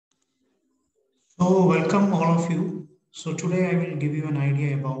So welcome all of you. So today I will give you an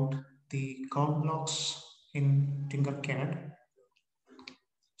idea about the code blocks in Tinkercad.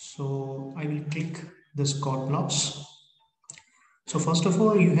 So I will click this code blocks. So first of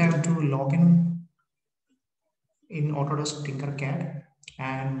all, you have to log in Autodesk Tinkercad,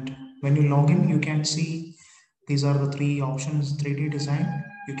 and when you log in, you can see these are the three options: 3D design.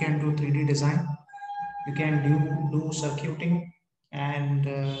 You can do 3D design. You can do circuiting, and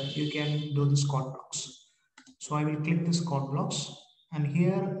you can do this code blocks. So I will click this code blocks, and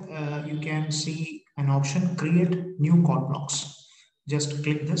here you can see an option: create new code blocks. Just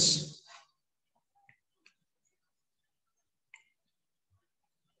click this.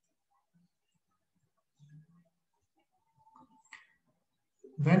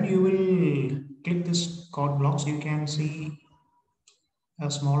 When you will click this code blocks, you can see a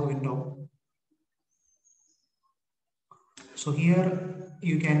small window. So here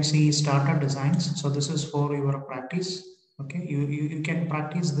you can see starter designs. So this is for your practice. Okay, you can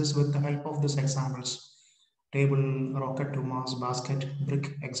practice this with the help of these examples: table, rocket to Mars, basket,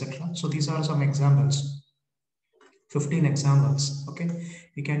 brick, etc. So these are some examples, 15 examples. Okay,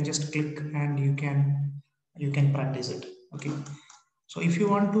 you can just click and you can practice it. Okay, so if you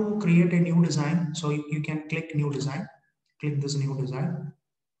want to create a new design, so you can click new design, click this new design.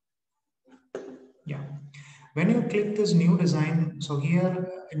 Yeah, when you click this new design, so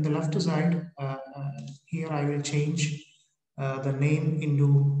here in the left side, here I will change the name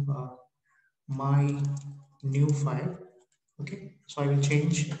into my new file. Okay, so I will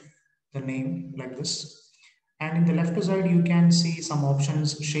change the name like this. And in the left side, you can see some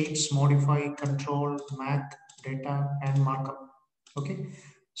options: shapes, modify, control, math, data, and markup. Okay,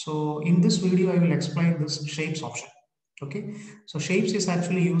 so in this video, I will explain this shapes option. Okay, so shapes is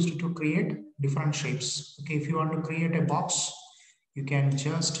actually used to create different shapes. Okay, if you want to create a box, you can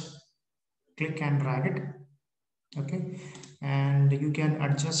just click and drag it. Okay, and you can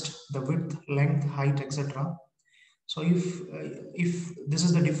adjust the width, length, height, etc. So if this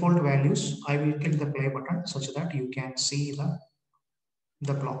is the default values, I will click the play button such that you can see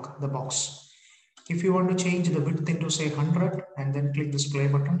the box. If you want to change the width into say 100 and then click this play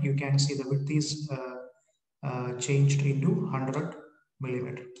button, you can see the width is changed into 100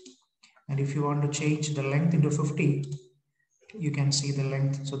 millimeter. And if you want to change the length into 50, you can see the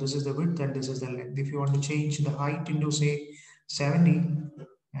length. So this is the width and this is the length. If you want to change the height into say 70,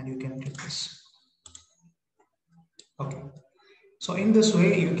 and you can click this. Okay. So in this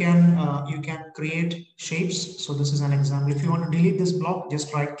way, you can create shapes. So this is an example. If you want to delete this block,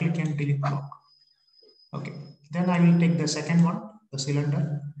 just right click and delete block. Okay. Then I will take the second one, the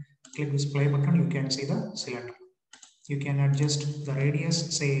cylinder. Click this play button. You can see the cylinder. You can adjust the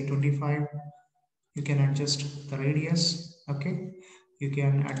radius, say 25. You can adjust the radius. Okay. You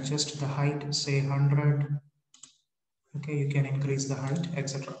can adjust the height, say 100. Okay. You can increase the height,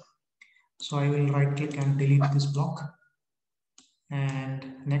 etc. So I will right click and delete this block.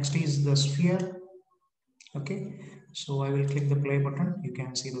 And next is the sphere. Okay, so I will click the play button. You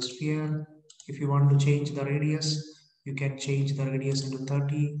can see the sphere. If you want to change the radius, you can change the radius into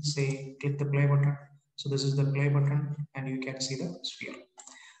 30. Say click the play button. So this is the play button, and you can see the sphere.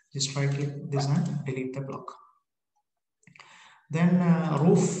 Just right click this and delete the block. Then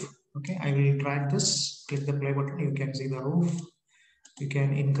roof. Okay, I will drag this, click the play button. You can see the roof. You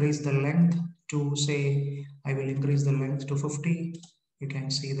can increase the length to say, I will increase the length to 50. You can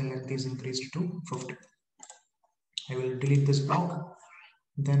see the length is increased to 50. I will delete this block.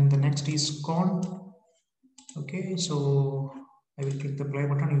 Then the next is cone. Okay, so I will click the play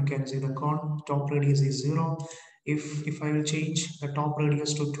button. You can see the cone. Top radius is 0. If I will change the top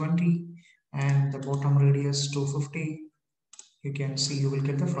radius to 20 and the bottom radius to 50, you can see you will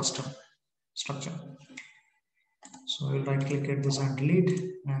get the frustum structure. So I will right click at this and delete.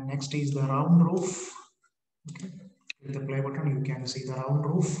 And next is the round roof. Okay, click the play button. You can see the round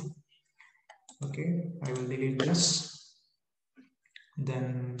roof. Okay, I will delete this.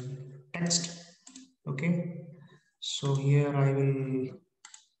 Then text. Okay, so here I will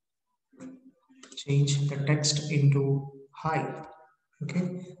change the text into high.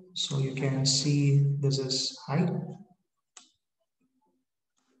 Okay, so you can see this is high.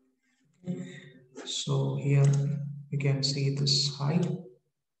 So here you can see this high.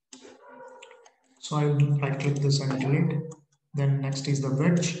 So I will right click this and delete. Then next is the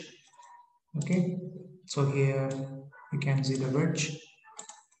wedge. Okay, so here you can see the wedge.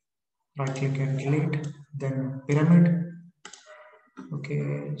 Right click and delete. Then pyramid.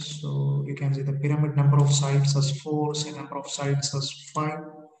 Okay, so you can see the pyramid number of sides as 4, say number of sides as 5.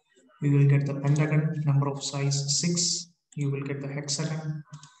 You will get the pentagon, number of sides 6. You will get the hexagon.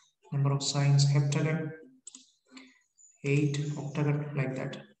 number of sides heptagon, 8 octagon, like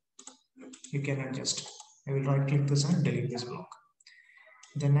that. You can adjust. I will right click this and delete this block.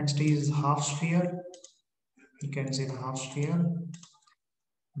 The next is half sphere. You can see the half sphere.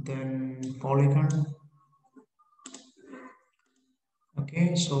 Then polygon.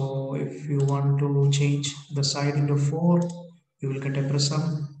 Okay, so if you want to change the side into 4, you will get a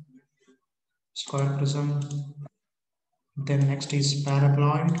prism, square prism. Then next is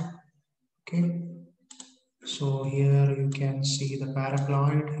paraboloid. Okay, so here you can see the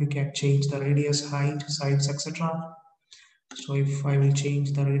paraboloid. You can change the radius, height, sides, etc. So if I will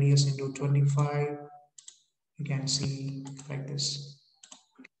change the radius into 25, you can see like this.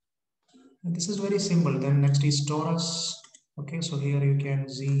 And this is very simple. Then next is torus. Okay, so here you can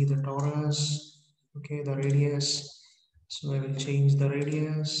see the torus. Okay, the radius. So I will change the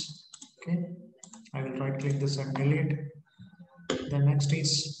radius. Okay, I will right click this and delete. The next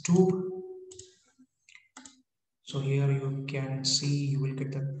is tube. So here you can see, you will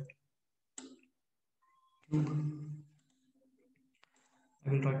get the tube.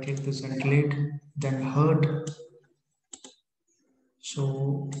 I will right click this and delete. Then herd.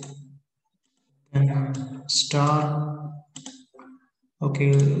 So then star.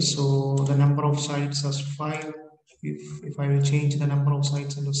 Okay, so the number of sides is 5. If I will change the number of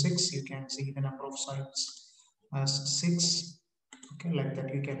sides into 6, you can see the number of sides as 6. Okay, like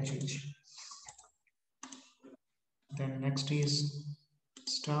that you can change. Then next is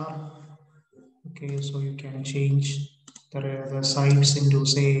star. Okay, so you can change the sides into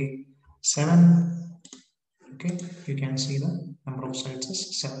say 7. Okay, you can see the number of sides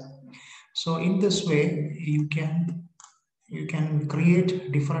is 7. So in this way you can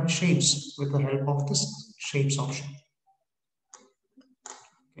create different shapes with the help of this shapes option.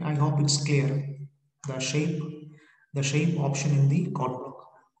 I hope it's clear. The shape option in the code block.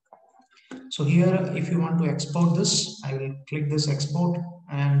 So here, if you want to export this, I will click this export,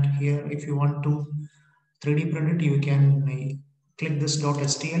 and here, if you want to 3D print it, you can click this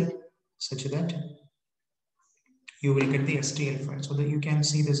 .stl, such that you will get the STL file. So that you can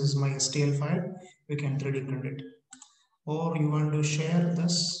see this is my STL file. You can 3D print it, or you want to share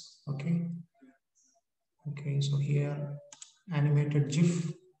this. Okay. Okay. So here, animated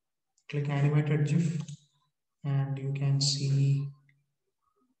GIF. Click animated GIF, and you can see.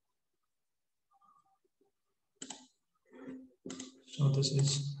 So this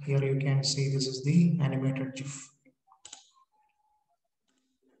is, here you can see this is the animated GIF.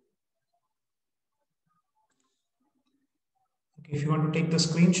 Okay, if you want to take the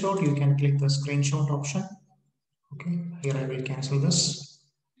screenshot, you can click the screenshot option. Okay, here I will cancel this.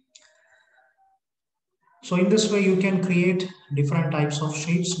 So in this way, you can create different types of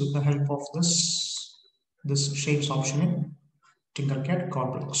shapes with the help of this shapes option in Tinkercad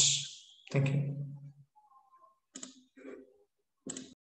Codeblocks. Thank you.